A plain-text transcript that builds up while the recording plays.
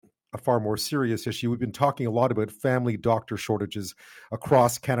a far more serious issue. We've been talking a lot about family doctor shortages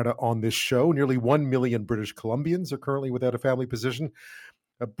across Canada on this show. Nearly 1 million British Columbians are currently without a family physician.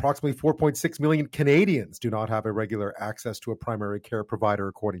 Approximately 4.6 million Canadians do not have a regular access to a primary care provider,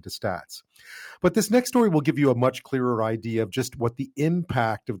 according to stats. But this next story will give you a much clearer idea of just what the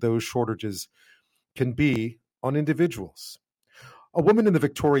impact of those shortages can be on individuals. A woman in the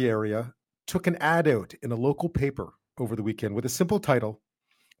Victoria area took an ad out in a local paper over the weekend with a simple title,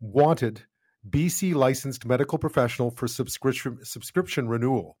 Wanted BC licensed medical professional for subscription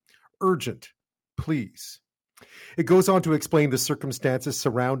renewal. Urgent, please. It goes on to explain the circumstances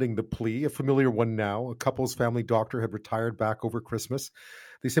surrounding the plea, a familiar one now. A couple's family doctor had retired back over Christmas.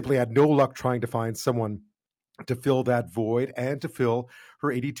 They simply had no luck trying to find someone to fill that void and to fill her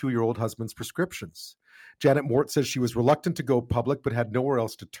 82-year-old husband's prescriptions. Janet Mort says she was reluctant to go public but had nowhere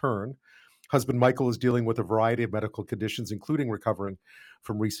else to turn. Husband Michael is dealing with a variety of medical conditions, including recovering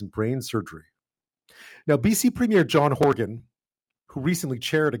from recent brain surgery. Now, BC Premier John Horgan, who recently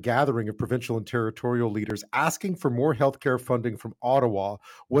chaired a gathering of provincial and territorial leaders asking for more healthcare funding from Ottawa,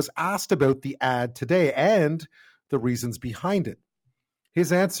 was asked about the ad today and the reasons behind it.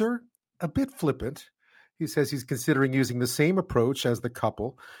 His answer, a bit flippant. He says he's considering using the same approach as the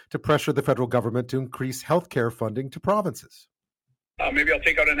couple to pressure the federal government to increase healthcare funding to provinces. Maybe I'll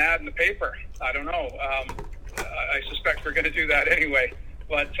take out an ad in the paper. I don't know. I suspect we're going to do that anyway.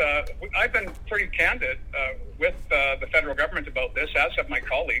 But I've been pretty candid with the federal government about this, as have my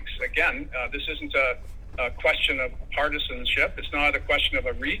colleagues. Again, this isn't a question of partisanship. It's not a question of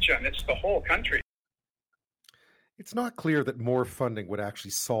a region. It's the whole country. It's not clear that more funding would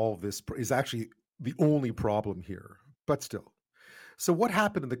actually solve this, is actually the only problem here, but still. So what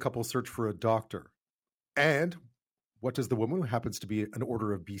happened in the couple's search for a doctor? And what does the woman, who happens to be an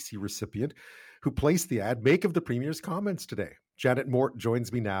Order of BC recipient, who placed the ad, make of the Premier's comments today? Janet Mort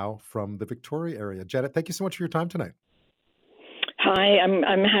joins me now from the Victoria area. Janet, thank you so much for your time tonight. Hi,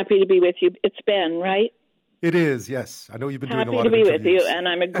 I'm happy to be with you. It's Ben, right? It is, yes. I know you've been doing a lot of interviews. Happy to be with you, and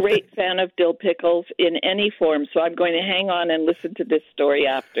I'm a great fan of dill pickles in any form, so I'm going to hang on and listen to this story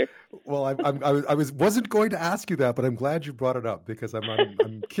after. Well, I wasn't going to ask you that, but I'm glad you brought it up because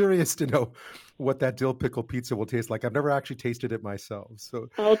I'm curious to know what that dill pickle pizza will taste like. I've never actually tasted it myself, so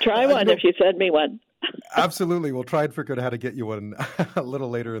I'll try one if you send me one. Absolutely. We'll try and figure out how to get you one a little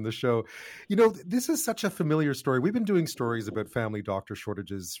later in the show. You know, this is such a familiar story. We've been doing stories about family doctor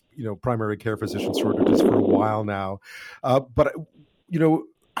shortages, primary care physician shortages for a while now. But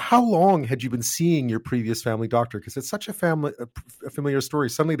how long had you been seeing your previous family doctor? Because it's such a familiar story.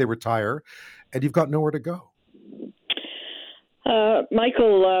 Suddenly they retire and you've got nowhere to go.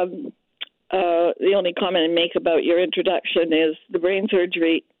 Michael, the only comment I make about your introduction is the brain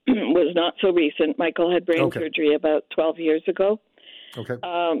surgery was not so recent. Michael had brain surgery about 12 years ago. Okay.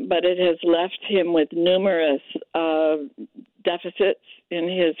 But it has left him with numerous deficits in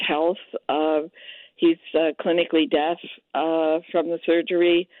his health. He's clinically deaf from the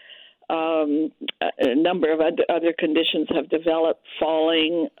surgery. A number of other conditions have developed,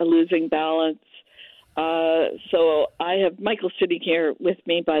 falling, losing balance. So I have Michael sitting here with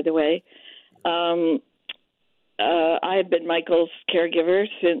me, by the way. I have been Michael's caregiver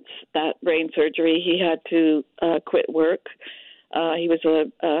since that brain surgery. He had to quit work. He was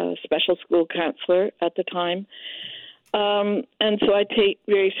a special school counselor at the time. And so I take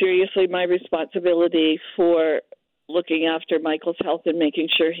very seriously my responsibility for looking after Michael's health and making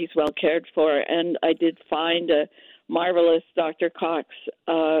sure he's well cared for. And I did find a marvelous Dr. Cox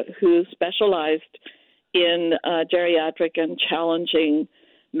who specialized in geriatric and challenging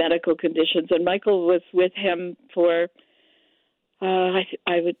medical conditions. And Michael was with him for, I'm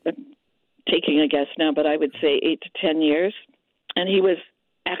taking a guess now, but I would say 8 to 10 years. And he was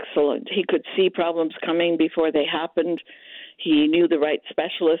excellent. He could see problems coming before they happened. He knew the right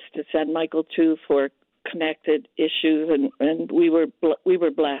specialist to send Michael to for connected issues, and we were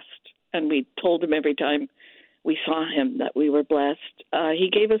blessed. And we told him every time we saw him that we were blessed. He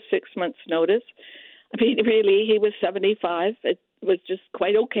gave us 6 months' notice. I mean, really, he was 75. It was just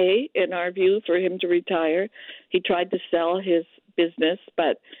quite okay, in our view, for him to retire. He tried to sell his business,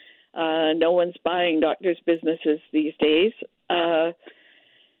 but no one's buying doctors' businesses these days.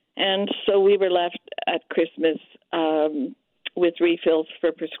 And so we were left at Christmas with refills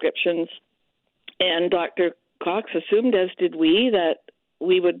for prescriptions. And Dr. Cox assumed, as did we, that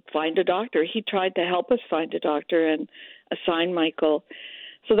we would find a doctor. He tried to help us find a doctor and assign Michael.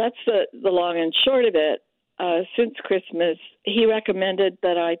 So that's the long and short of it. Since Christmas, he recommended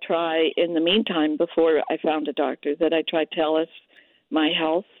that I try, in the meantime, before I found a doctor, that I try TELUS My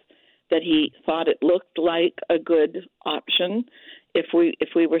Health, that he thought it looked like a good option if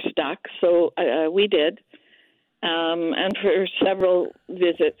we were stuck. So we did. And for several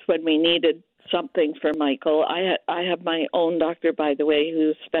visits when we needed something for Michael, I have my own doctor, by the way,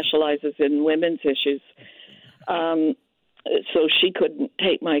 who specializes in women's issues. So she couldn't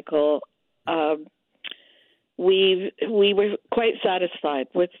take Michael. We were quite satisfied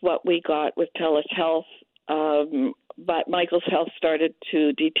with what we got with TELUS Health, but Michael's health started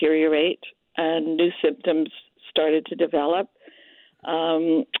to deteriorate and new symptoms started to develop.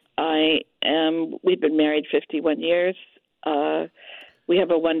 We've been married 51 years. We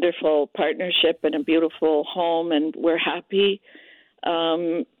have a wonderful partnership and a beautiful home, and we're happy.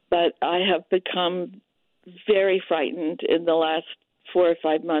 But I have become very frightened in the last 4 or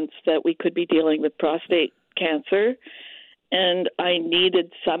 5 months that we could be dealing with prostate cancer, and I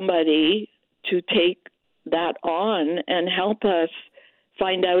needed somebody to take that on and help us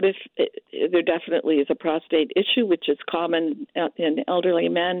find out if there definitely is a prostate issue, which is common in elderly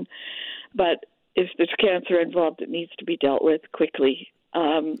men. But if there's cancer involved, it needs to be dealt with quickly.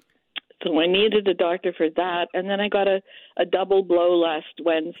 So I needed a doctor for that. And then I got a double blow last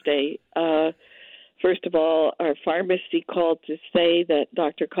Wednesday. First of all, our pharmacy called to say that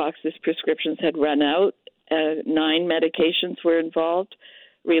Dr. Cox's prescriptions had run out. 9 medications were involved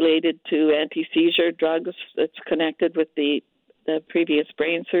related to anti-seizure drugs that's connected with the previous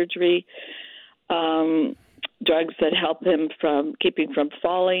brain surgery, drugs that help him from keeping from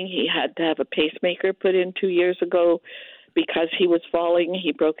falling. He had to have a pacemaker put in 2 years ago because he was falling.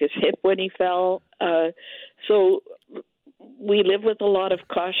 He broke his hip when he fell. So we live with a lot of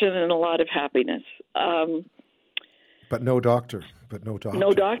caution and a lot of happiness. But no doctor. No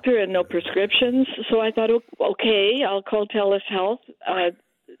doctor and no prescriptions. So I thought, okay, I'll call TELUS Health.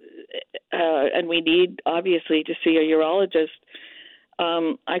 And we need, obviously, to see a urologist.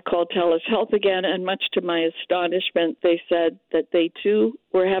 I called TELUS Health again, and much to my astonishment, they said that they, too,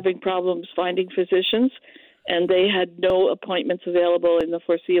 were having problems finding physicians, and they had no appointments available in the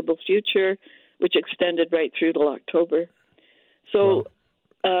foreseeable future, which extended right through to October. So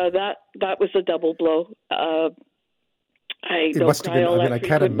that was a double blow. I don't cry all that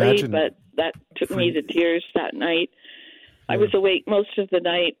frequently, but that took me to tears that night. I was awake most of the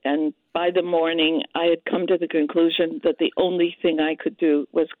night, and by the morning, I had come to the conclusion that the only thing I could do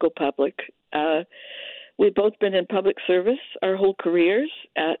was go public. We've both been in public service our whole careers.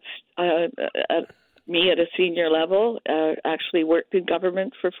 Me at a senior level, actually worked in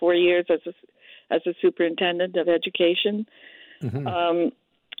government for 4 years as a superintendent of education. Mm-hmm.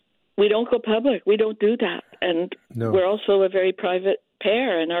 We don't go public. We don't do that. And we're also a very private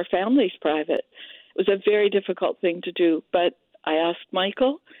pair, and our family's private. It was a very difficult thing to do, but I asked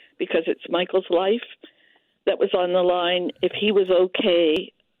Michael, because it's Michael's life that was on the line, if he was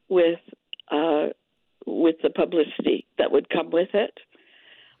okay with the publicity that would come with it,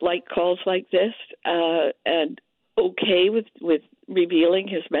 like calls like this, and okay with revealing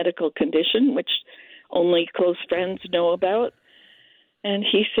his medical condition, which only close friends know about. And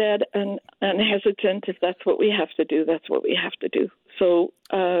he said, unhesitant, if that's what we have to do, that's what we have to do. So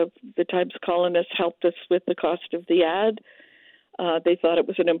the Times columnists helped us with the cost of the ad. They thought it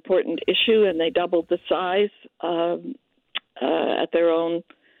was an important issue, and they doubled the size at their own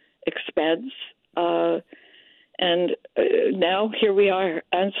expense. And now here we are.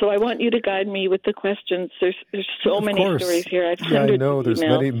 And so I want you to guide me with the questions. There's so many stories here. I've hundreds I know. of There's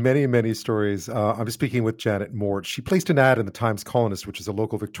emails. many stories. I'm speaking with Janet Mort. She placed an ad in the Times Colonist, which is a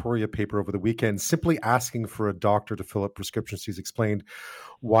local Victoria paper, over the weekend, simply asking for a doctor to fill up prescriptions. She's explained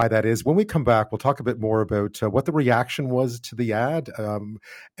why that is. When we come back, we'll talk a bit more about what the reaction was to the ad,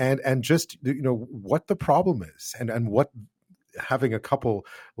 and just what the problem is, and what having a couple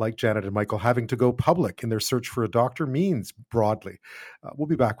like Janet and Michael having to go public in their search for a doctor means broadly. We'll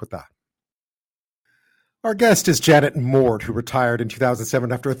be back with that. Our guest is Janet Mort, who retired in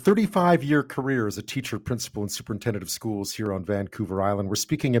 2007 after a 35-year career as a teacher, principal, and superintendent of schools here on Vancouver Island. We're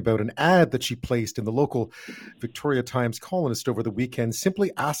speaking about an ad that she placed in the local Victoria Times Colonist over the weekend,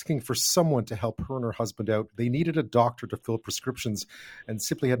 simply asking for someone to help her and her husband out. They needed a doctor to fill prescriptions and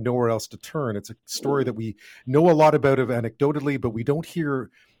simply had nowhere else to turn. It's a story that we know a lot about anecdotally, but we don't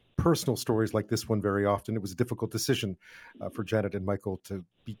hear personal stories like this one very often. It was a difficult decision for Janet and Michael to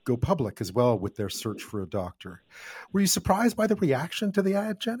go public as well with their search for a doctor. Were you surprised by the reaction to the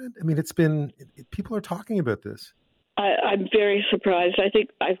ad, Janet? I mean, people are talking about this. I'm very surprised. I think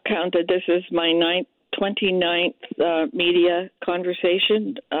I've counted this as my 29th media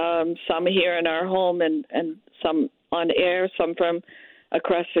conversation, some here in our home and some on air, some from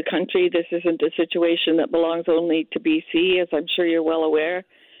across the country. This isn't a situation that belongs only to BC, as I'm sure you're well aware.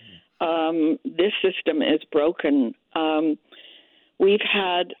 This system is broken. We've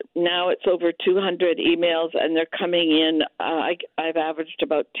had, now it's over 200 emails, and they're coming in. I've averaged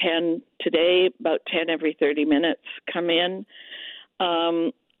about 10 today, about 10 every 30 minutes come in.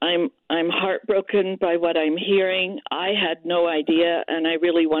 I'm heartbroken by what I'm hearing. I had no idea, and I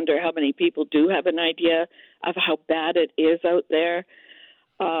really wonder how many people do have an idea of how bad it is out there.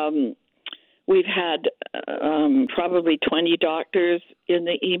 We've had probably 20 doctors in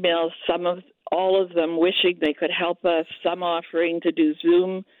the emails, all of them wishing they could help us, some offering to do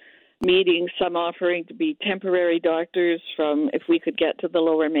Zoom meetings, some offering to be temporary doctors from if we could get to the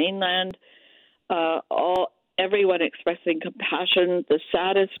Lower Mainland. Everyone expressing compassion. The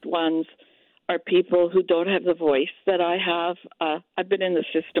saddest ones are people who don't have the voice that I have. I've been in the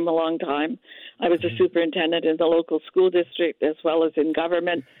system a long time. I was a superintendent in the local school district as well as in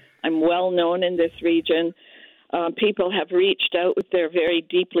government. I'm well known in this region. People have reached out with their very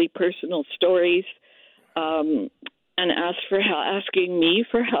deeply personal stories and asking me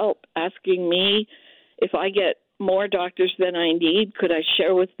for help, asking me if I get more doctors than I need, could I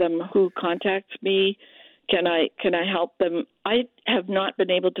share with them who contacts me? Can I help them? I have not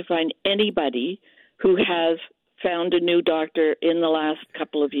been able to find anybody who has found a new doctor in the last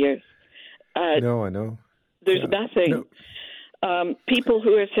couple of years. No, I know. There's nothing. No. People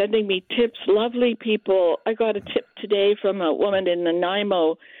who are sending me tips, lovely people. I got a tip today from a woman in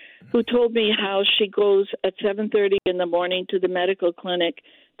Nanaimo who told me how she goes at 7:30 in the morning to the medical clinic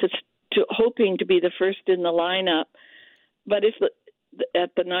to hoping to be the first in the lineup. But if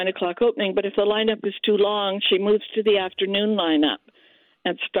at the 9 o'clock opening, but if the lineup is too long, she moves to the afternoon lineup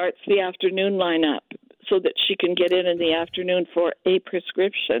and starts the afternoon lineup so that she can get in the afternoon for a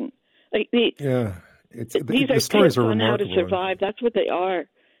prescription. These are tips on how to survive. That's what they are.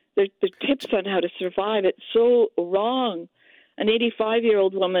 They're tips on how to survive. It's so wrong. An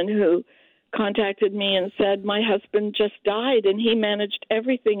 85-year-old woman who contacted me and said, my husband just died and he managed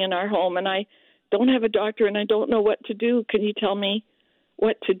everything in our home and I don't have a doctor and I don't know what to do. Can you tell me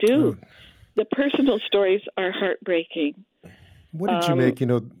what to do? The personal stories are heartbreaking. What did you make?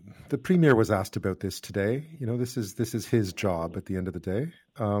 The Premier was asked about this today. This is his job at the end of the day.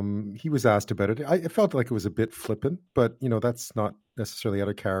 He was asked about it. I felt like it was a bit flippant, but, that's not necessarily out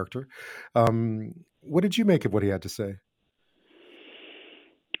of character. What did you make of what he had to say?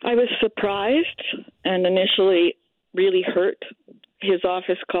 I was surprised and initially really hurt. His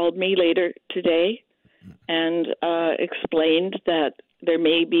office called me later today and explained that there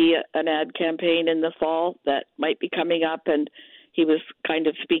may be an ad campaign in the fall that might be coming up, and he was kind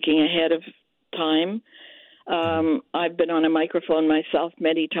of speaking ahead of time. I've been on a microphone myself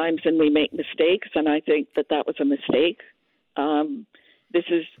many times, and we make mistakes, and I think that was a mistake. I've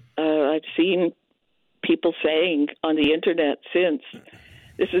seen people saying on the internet since,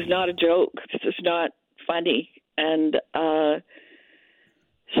 this is not a joke, this is not funny, and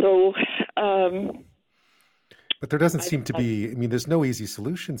but there doesn't seem to be. There's no easy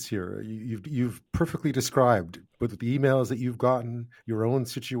solutions here. You've perfectly described with the emails that you've gotten, your own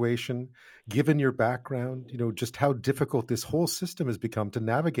situation, given your background. Just how difficult this whole system has become to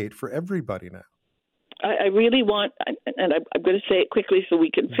navigate for everybody now. I really want, and I'm going to say it quickly so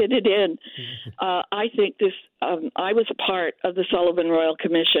we can fit it in. I think this. I was part of the Sullivan Royal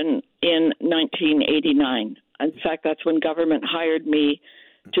Commission in 1989. In fact, that's when government hired me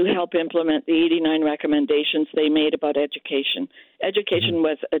to help implement the 89 recommendations they made about education. Education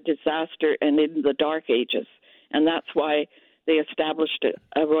was a disaster and in the dark ages, and that's why they established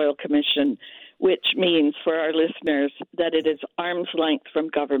a Royal Commission, which means for our listeners that it is arm's length from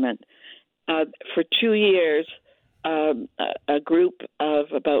government. For 2 years, a group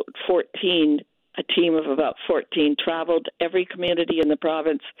of about 14, a team of about 14 traveled every community in the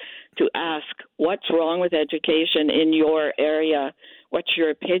province to ask, what's wrong with education in your area? What's your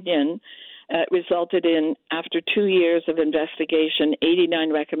opinion? It resulted in, after 2 years of investigation,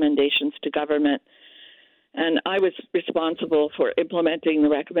 89 recommendations to government. And I was responsible for implementing the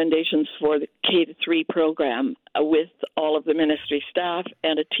recommendations for the K-3 program with all of the ministry staff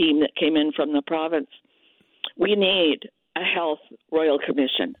and a team that came in from the province. We need a health Royal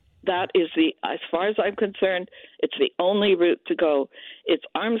Commission. That is as far as I'm concerned, it's the only route to go. It's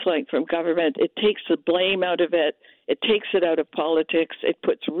arm's length from government. It takes the blame out of it. It takes it out of politics. It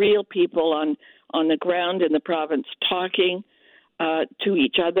puts real people on the ground in the province talking to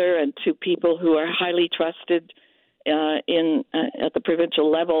each other and to people who are highly trusted at the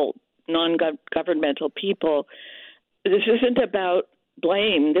provincial level, non-governmental people. This isn't about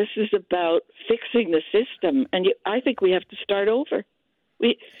blame. This is about fixing the system. And I think we have to start over.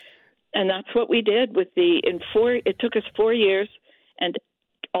 And that's what we did with it took us 4 years, and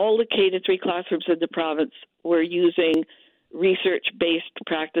all the K-3 classrooms in the province were using research-based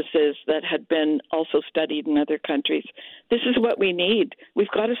practices that had been also studied in other countries. This is what we need. We've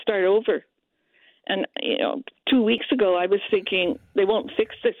got to start over. And, 2 weeks ago, I was thinking they won't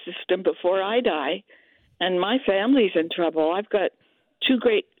fix the system before I die, and my family's in trouble. I've got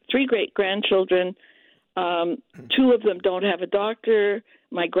three great-grandchildren. 2 of them don't have a doctor.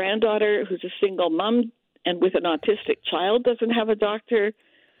 My granddaughter, who's a single mom and with an autistic child, doesn't have a doctor,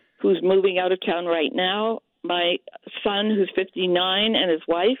 who's moving out of town right now. My son, who's 59, and his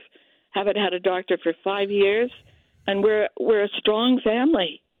wife haven't had a doctor for 5 years, and we're a strong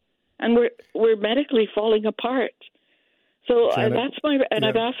family, and we're medically falling apart. So Janet,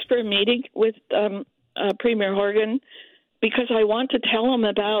 I've asked for a meeting with Premier Horgan because I want to tell him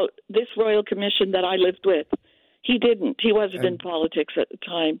about this Royal Commission that I lived with. He didn't. He wasn't in politics at the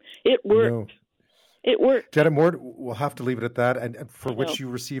time. It worked. No. It worked. Janet Mort, we'll have to leave it at that, and for which you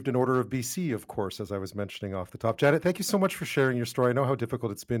received an Order of BC, of course, as I was mentioning off the top. Janet, thank you so much for sharing your story. I know how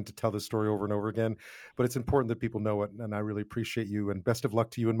difficult it's been to tell this story over and over again, but it's important that people know it, and I really appreciate you, and best of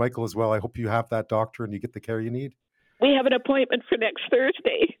luck to you and Michael as well. I hope you have that doctor and you get the care you need. We have an appointment for next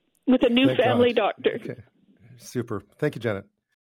Thursday with a new family doctor. Okay. Super. Thank you, Janet.